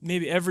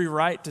maybe every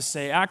right to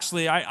say,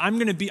 actually, I'm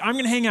going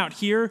to hang out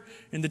here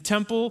in the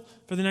temple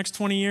for the next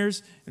 20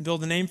 years and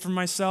build a name for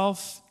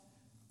myself.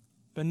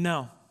 But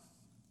no.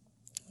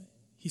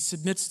 He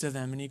submits to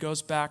them and he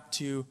goes back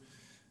to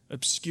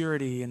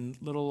obscurity in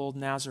little old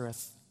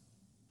Nazareth.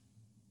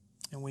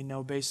 And we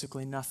know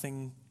basically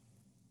nothing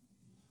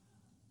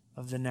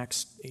of the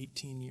next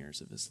 18 years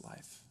of his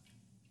life.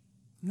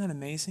 Isn't that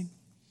amazing?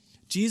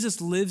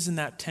 Jesus lives in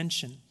that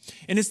tension.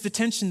 And it's the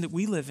tension that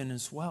we live in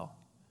as well.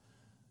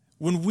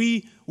 When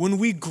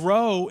we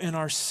grow in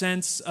our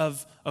sense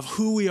of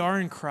who we are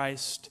in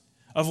Christ,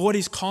 of what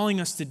he's calling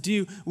us to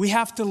do, we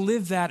have to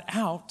live that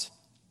out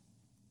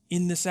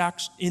in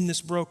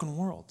this broken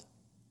world.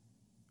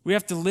 We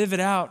have to live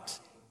it out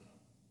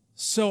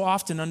so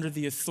often under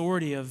the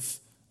authority of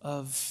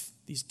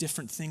these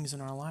different things in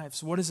our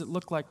lives. What does it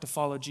look like to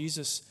follow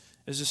Jesus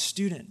as a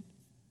student?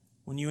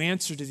 When you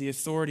answer to the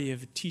authority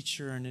of a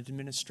teacher and an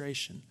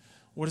administration,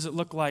 what does it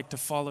look like to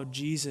follow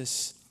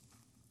Jesus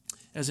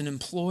as an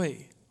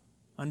employee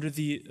under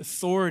the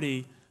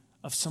authority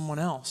of someone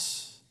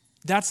else?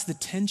 That's the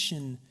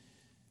tension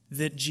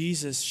that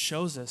Jesus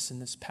shows us in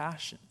this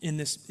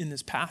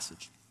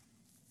passage.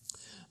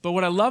 But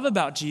what I love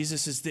about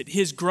Jesus is that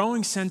his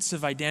growing sense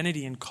of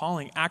identity and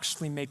calling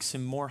actually makes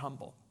him more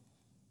humble.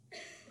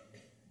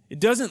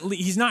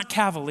 He's not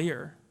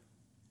cavalier.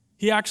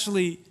 He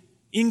actually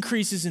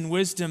increases in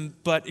wisdom,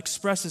 but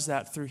expresses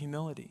that through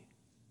humility.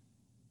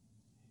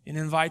 It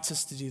invites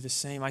us to do the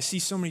same. I see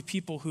so many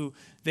people who,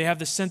 they have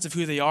the sense of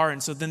who they are,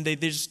 and so then they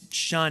just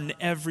shun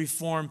every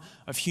form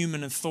of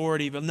human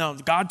authority. But no,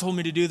 God told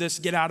me to do this,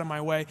 get out of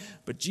my way.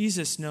 But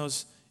Jesus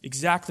knows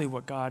exactly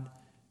what God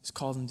has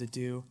called him to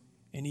do,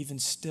 and even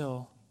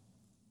still,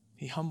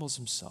 he humbles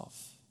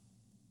himself.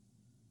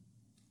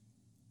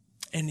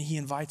 And he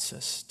invites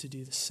us to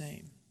do the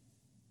same.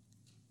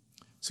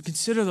 So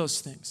consider those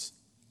things.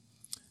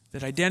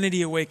 That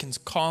identity awakens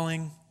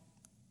calling,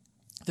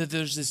 that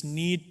there's this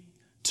need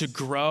to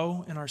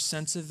grow in our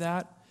sense of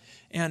that,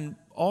 and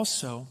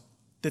also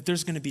that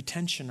there's going to be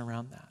tension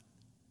around that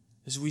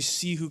as we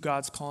see who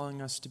God's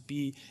calling us to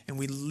be and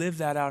we live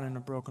that out in a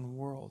broken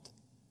world.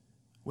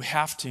 We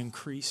have to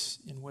increase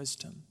in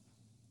wisdom.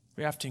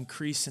 We have to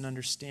increase in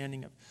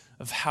understanding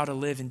of how to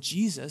live, and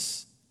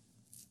Jesus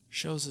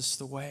shows us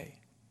the way.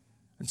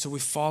 And so we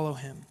follow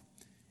him,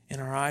 and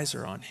our eyes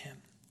are on him.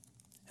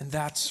 And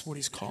that's what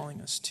he's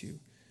calling us to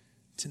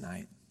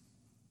tonight.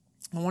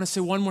 I want to say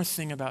one more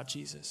thing about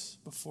Jesus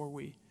before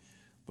we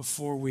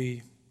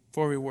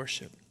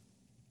worship.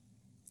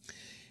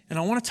 And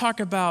I want to talk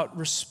about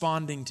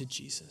responding to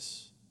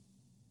Jesus.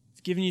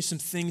 I've given you some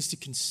things to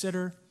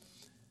consider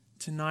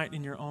tonight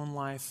in your own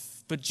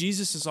life, but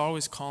Jesus is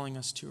always calling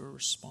us to a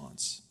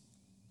response.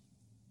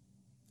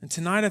 And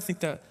tonight I think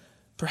that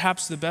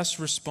perhaps the best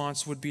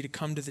response would be to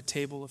come to the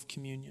table of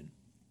communion.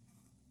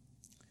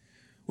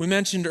 We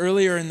mentioned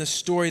earlier in the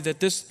story that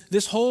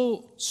this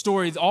whole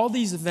story, all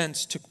these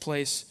events took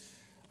place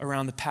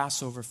around the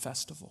Passover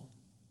festival.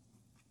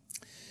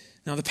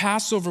 Now, the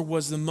Passover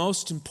was the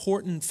most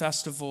important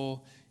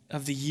festival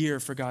of the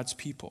year for God's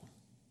people.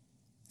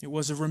 It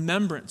was a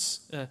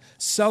remembrance, a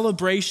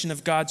celebration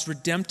of God's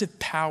redemptive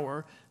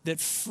power that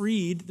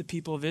freed the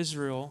people of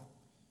Israel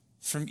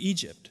from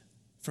Egypt,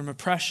 from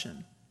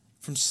oppression,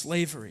 from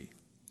slavery.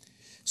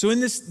 So in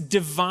this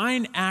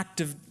divine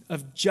act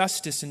of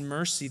justice and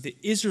mercy, the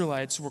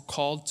Israelites were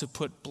called to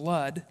put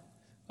blood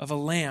of a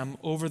lamb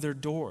over their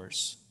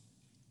doors.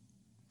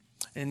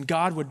 And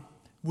God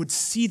would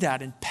see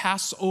that and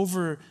pass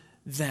over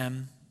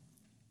them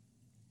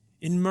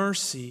in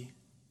mercy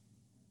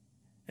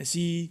as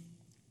he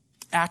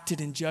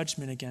acted in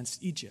judgment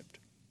against Egypt.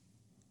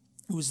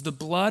 It was the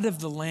blood of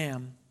the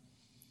lamb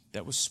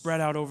that was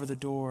spread out over the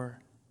door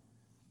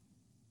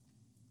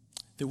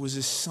that was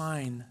a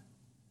sign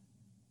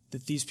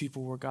that these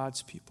people were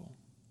God's people.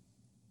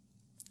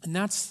 And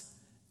that's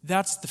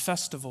the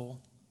festival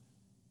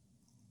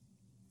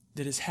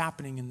that is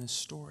happening in this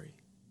story.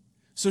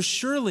 So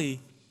surely,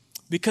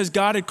 because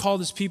God had called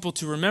his people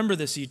to remember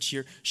this each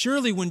year,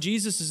 surely when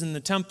Jesus is in the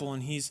temple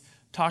and he's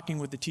talking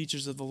with the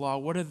teachers of the law,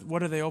 what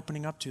are they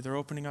opening up to? They're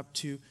opening up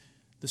to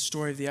the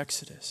story of the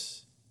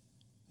Exodus.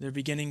 They're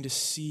beginning to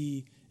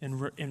see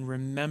and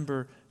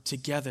remember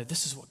together,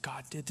 this is what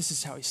God did. This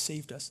is how he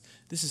saved us.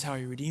 This is how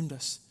he redeemed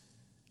us.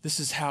 This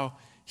is how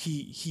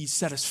he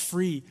set us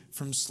free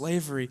from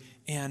slavery.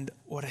 And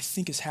what I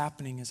think is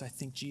happening is I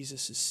think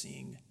Jesus is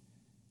seeing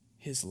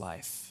his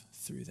life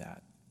through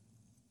that.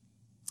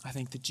 I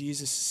think that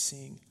Jesus is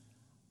seeing,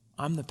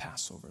 I'm the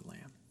Passover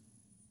lamb.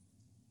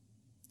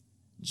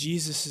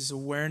 Jesus'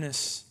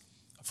 awareness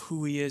of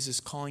who he is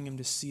calling him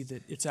to see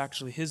that it's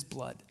actually his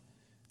blood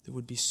that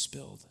would be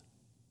spilled.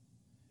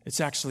 It's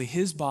actually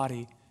his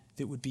body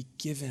that would be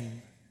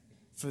given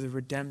for the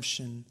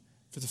redemption,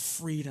 for the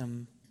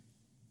freedom,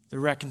 the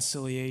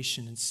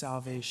reconciliation and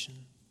salvation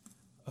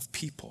of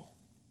people.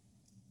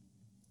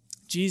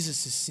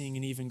 Jesus is seeing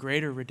an even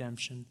greater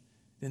redemption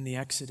than the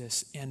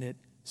Exodus, and it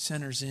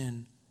centers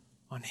in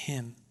on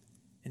him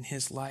and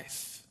his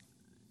life.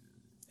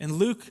 And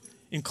Luke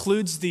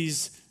includes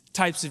these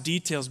types of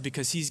details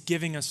because he's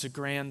giving us a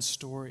grand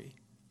story.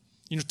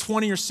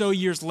 20 or so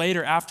years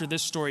later after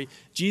this story,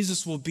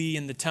 Jesus will be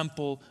in the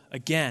temple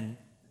again,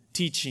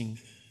 teaching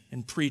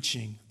and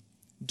preaching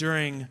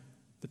during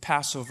the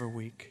Passover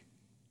week.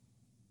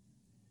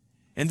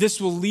 And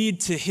this will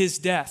lead to his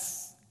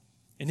death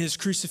and his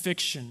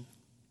crucifixion,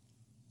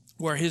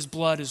 where his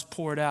blood is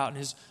poured out and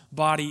his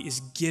body is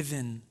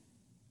given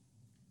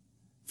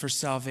for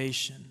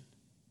salvation.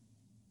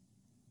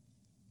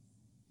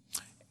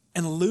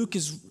 And Luke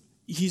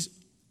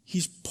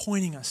he's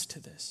pointing us to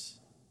this.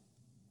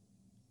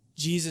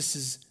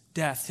 Jesus'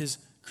 death, his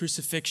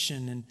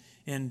crucifixion,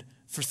 and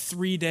for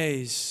 3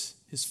 days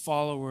his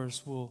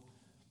followers will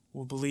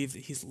believe that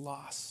he's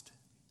lost.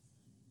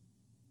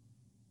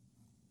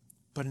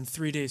 But in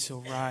 3 days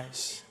he'll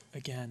rise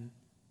again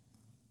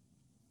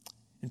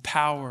in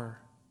power,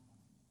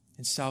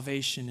 in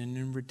salvation, and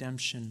in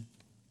redemption.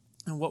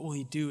 And what will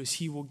he do is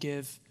he will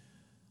give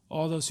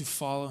all those who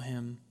follow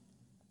him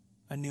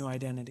a new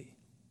identity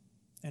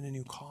and a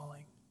new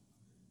calling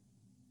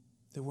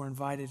that we're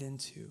invited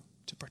into,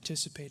 to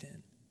participate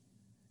in,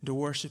 and to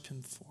worship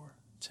him for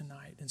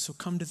tonight. And so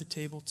come to the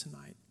table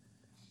tonight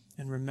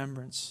in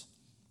remembrance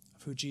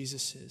of who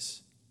Jesus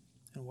is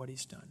and what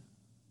he's done.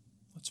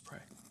 Let's pray.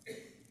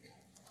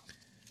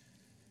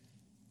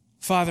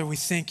 Father, we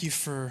thank you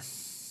for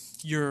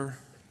your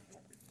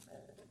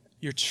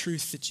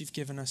truth that you've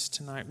given us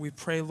tonight. We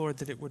pray, Lord,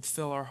 that it would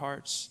fill our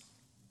hearts.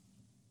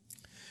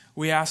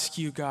 We ask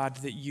you, God,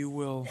 that you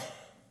will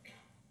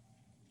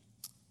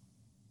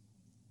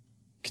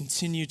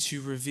continue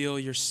to reveal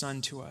your Son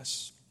to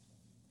us,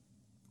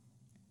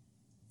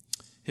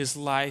 his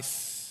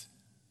life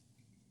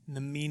and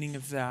the meaning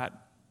of that,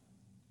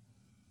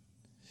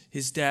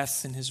 his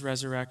death and his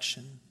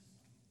resurrection,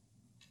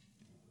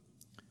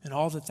 and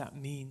all that that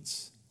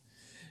means.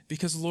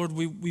 Because, Lord,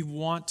 we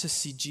want to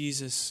see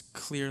Jesus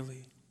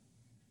clearly.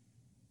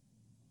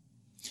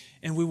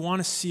 And we want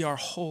to see our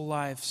whole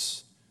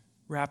lives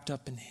wrapped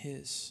up in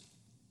his.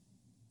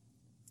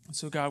 And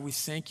so, God, we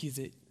thank you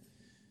that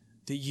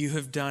you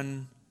have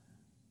done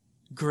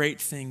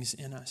great things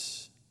in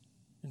us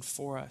and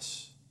for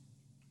us.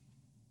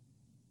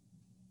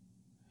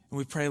 And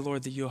we pray,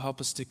 Lord, that you'll help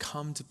us to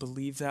come to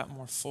believe that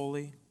more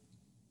fully,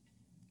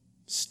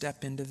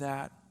 step into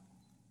that,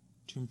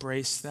 to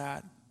embrace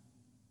that.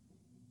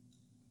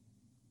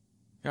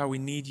 God, we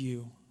need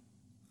you.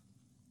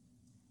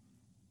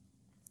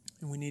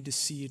 And we need to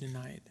see you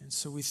tonight. And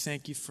so we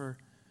thank you for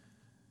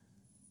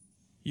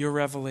your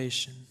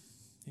revelation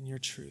and your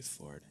truth,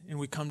 Lord. And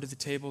we come to the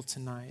table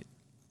tonight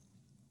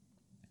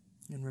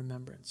in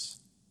remembrance.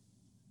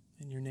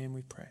 In your name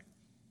we pray.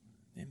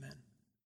 Amen.